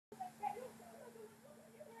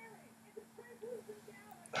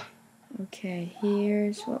Okay,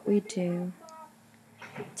 here's what we do.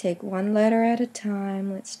 Take one letter at a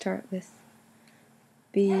time. Let's start with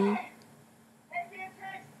B.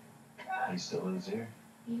 He still lives here.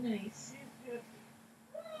 Be nice.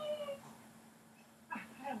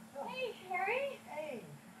 Hey, Harry. Hey.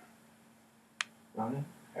 Rhonda?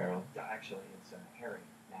 Harold. Actually, it's Harry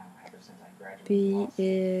now, ever since I graduated. B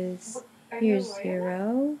is, here's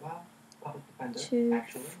 0, Well, public defender, 2,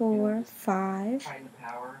 actually, 4, 5, fighting the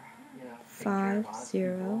power, 5,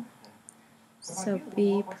 0. So you?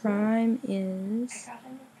 B What's prime I is got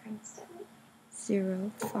into Princeton.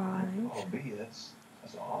 0, 5. Oh, B, that's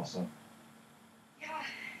awesome. Yeah,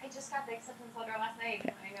 I just got the acceptance letter last night.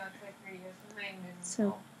 Okay. I know it's like 3 years behind. And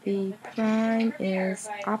So B prime is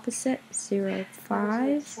opposite 0,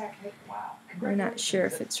 5. We're not sure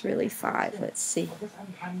if it's really 5. Let's see.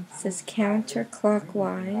 It says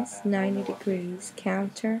counterclockwise, 90 degrees.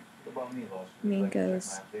 Counter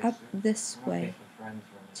goes up this way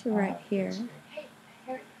to right here. Hey,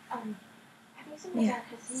 Harry, have you seen Yeah, Dad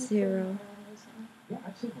has 0, Yeah,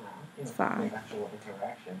 I've seen him around. 5. Actual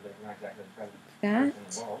interaction, but not exactly the present. That.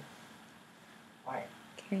 Why?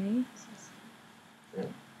 Okay.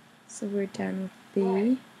 Really? So we're done with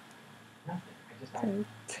B. Nothing. So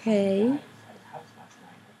K.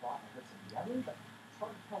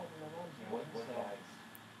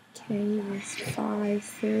 K is 5,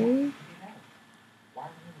 3.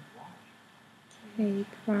 K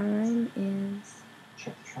prime is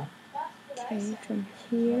K from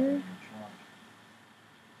here.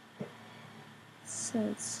 So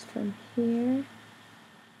it's from here.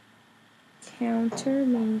 Counter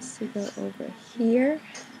means to go over here.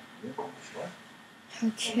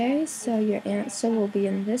 Okay, so your answer will be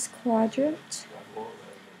in this quadrant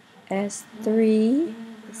as 3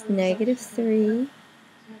 is negative 3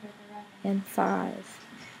 and 5.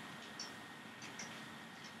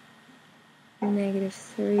 Negative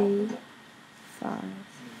 3, 5.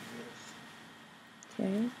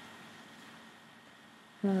 Okay.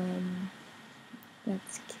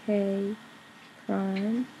 That's K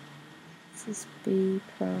prime. This is B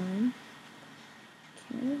prime.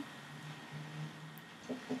 Okay.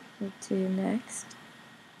 We'll do next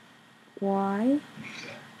Y.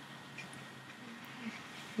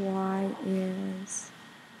 Y is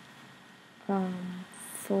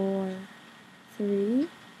 4, 3.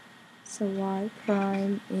 So Y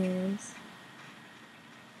prime is,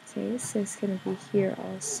 okay, so it's going to be here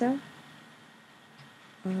also.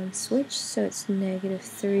 Switch, so it's negative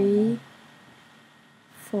 3,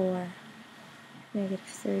 4. Negative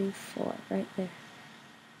 3, 4, right there.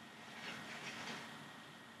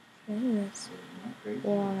 Okay, that's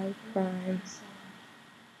Y prime.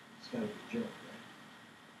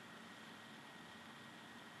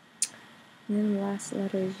 And then the last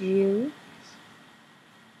letter is U.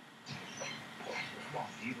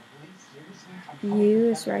 U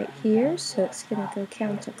is right here, so it's going to go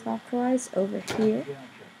counterclockwise over here.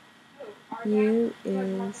 U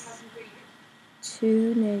is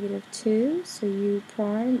 2, negative 2, so U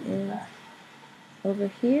prime is over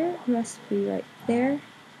here, must be right there.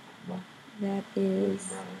 That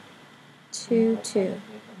is 2, 2.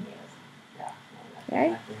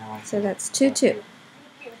 Okay, so that's 2, 2.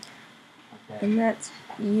 And that's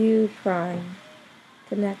U prime.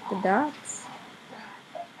 Connect the dots.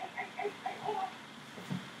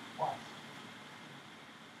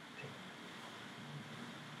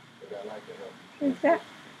 Like that.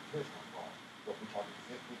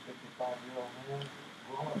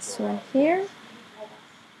 This one here.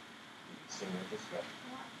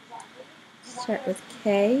 Start with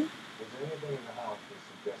K.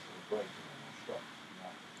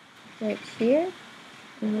 Right here.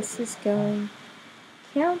 And this is going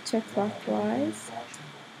counterclockwise.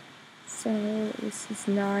 So this is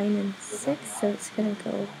 9 and 6, so it's going to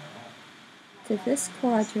go to this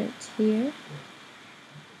quadrant here.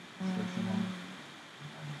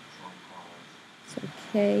 So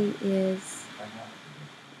K is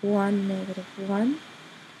 1, negative 1.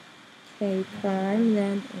 K prime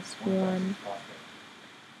then is 1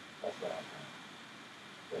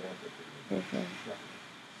 over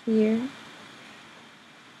here.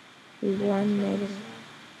 Be 1, negative.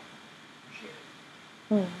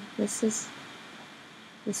 Oh, this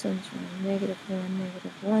one's wrong. Negative 1,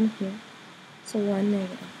 negative 1 here. So 1,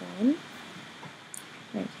 negative 1.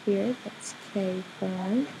 Right here, that's K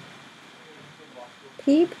prime.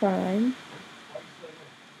 P prime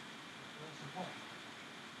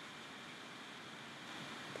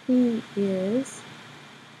P is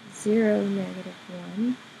 0, negative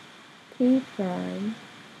 1. P prime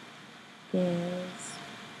is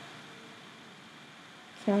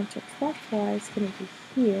counterclockwise, going to be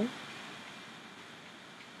here.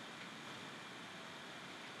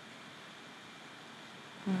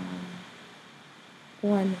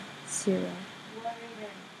 1, 0. Okay,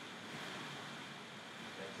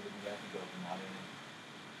 so we have to go from not in.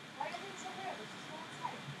 Why are you so weird?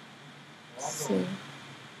 Let's just go outside.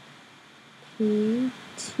 C, P,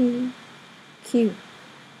 T, Q.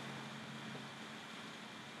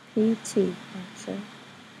 P, T, actually.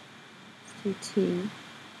 Let's do T.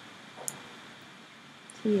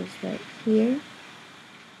 T is right here.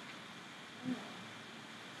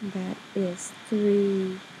 That is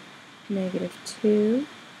 3, negative 2.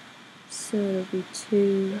 So it'll be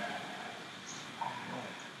 2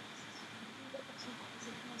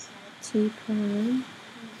 T prime,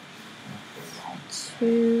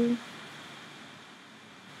 2,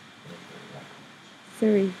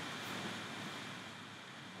 3,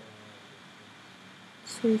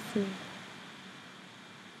 2, 3,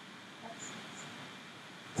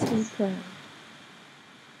 T prime.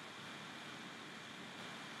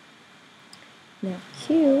 Now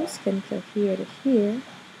Q is going to go here to here.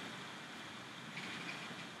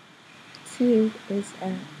 Q is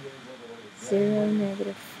at 0,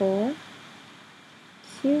 negative 4.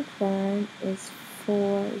 Q prime is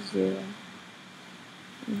 4, 0.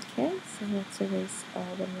 Okay, so let's erase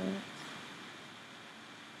all the notes.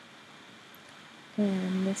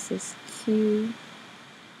 And this is Q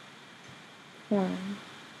prime.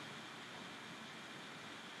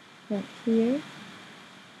 Right here.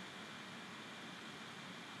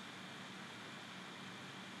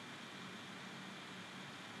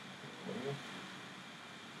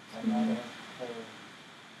 I'm not a player.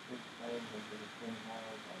 This plane was the Twin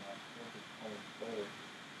Towers on October 23rd,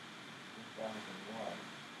 2001.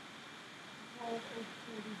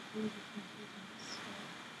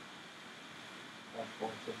 That's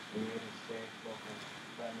 46386, local,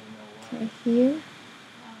 let me know why. Right here.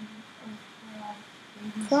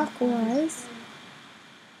 Clockwise.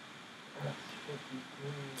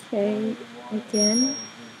 Okay, again.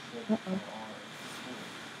 Uh-oh.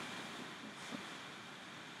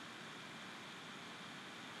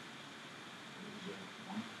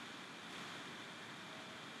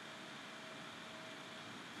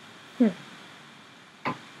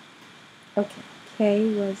 Okay, K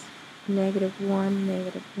was negative 1,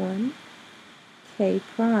 negative 1. K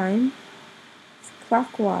prime is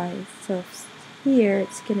clockwise, so here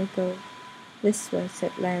it's going to go this way, so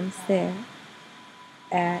it lands there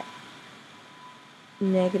at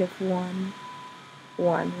negative 1,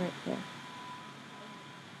 1 right there.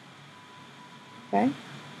 Okay?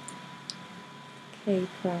 K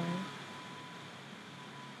prime.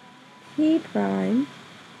 P prime.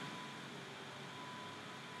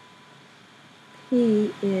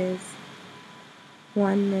 P is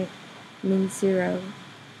 1, means 0,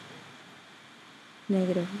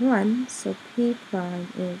 negative 1, so P prime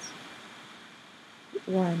is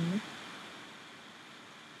 1,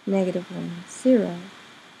 negative 1, 0.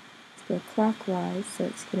 Let's go clockwise, so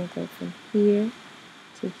it's going to go from here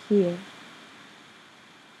to here.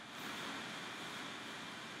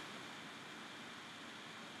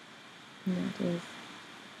 And that is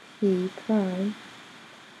P prime.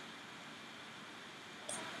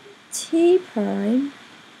 T prime.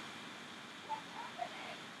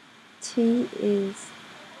 T is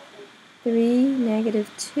 3, negative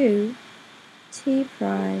 2. T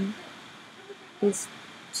prime is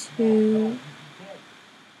 2,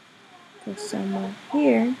 go somewhere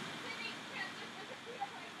here,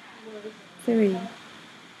 3. It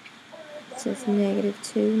says negative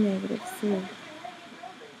 2, negative 3.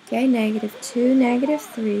 Okay, negative 2, negative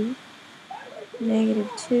 3. Negative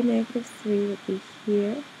 2, negative 3 would be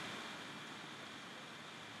here.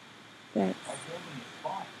 That's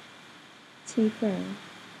T prime.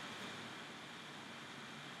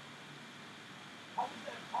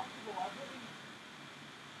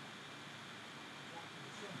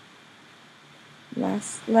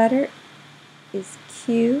 Last letter is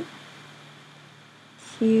Q.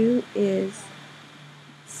 Q is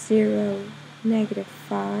 0, negative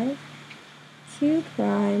 5. Q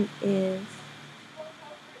prime is,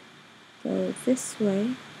 go this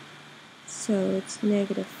way, so it's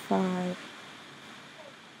negative 5,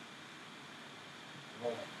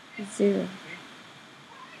 0.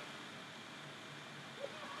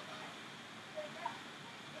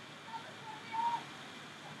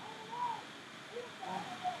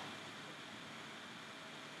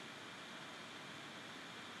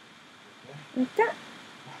 Like that.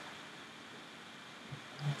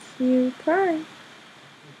 Q prime.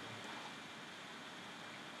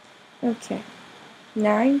 Okay.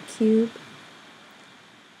 9 cubed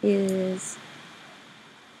is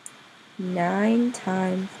 9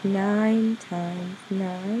 times 9 times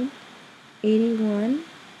 9. 81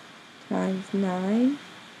 times 9.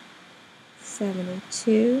 7 and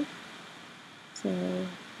 2. So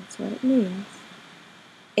that's what it means.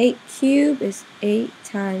 8 cubed is 8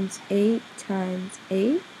 times 8 times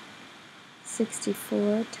 8.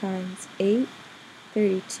 64 times 8.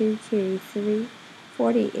 32 carry 3.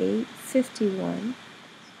 48. 51.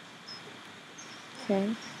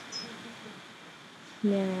 Okay.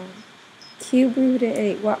 Now, cube root of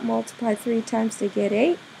 8. What multiply 3 times to get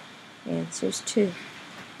 8? The answer is 2.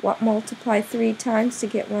 What multiply 3 times to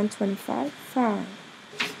get 125? 5.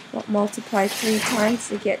 What multiply 3 times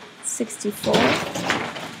to get 64?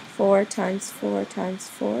 4 times 4 times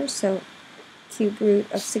 4. So cube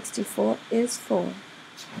root of 64 is 4.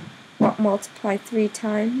 What multiply 3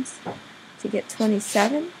 times to get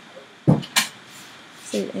 27?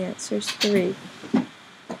 So the answer is 3.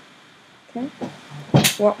 Okay.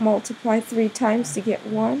 What multiply 3 times to get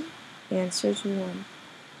 1? The answer is 1.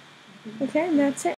 Okay, and that's it.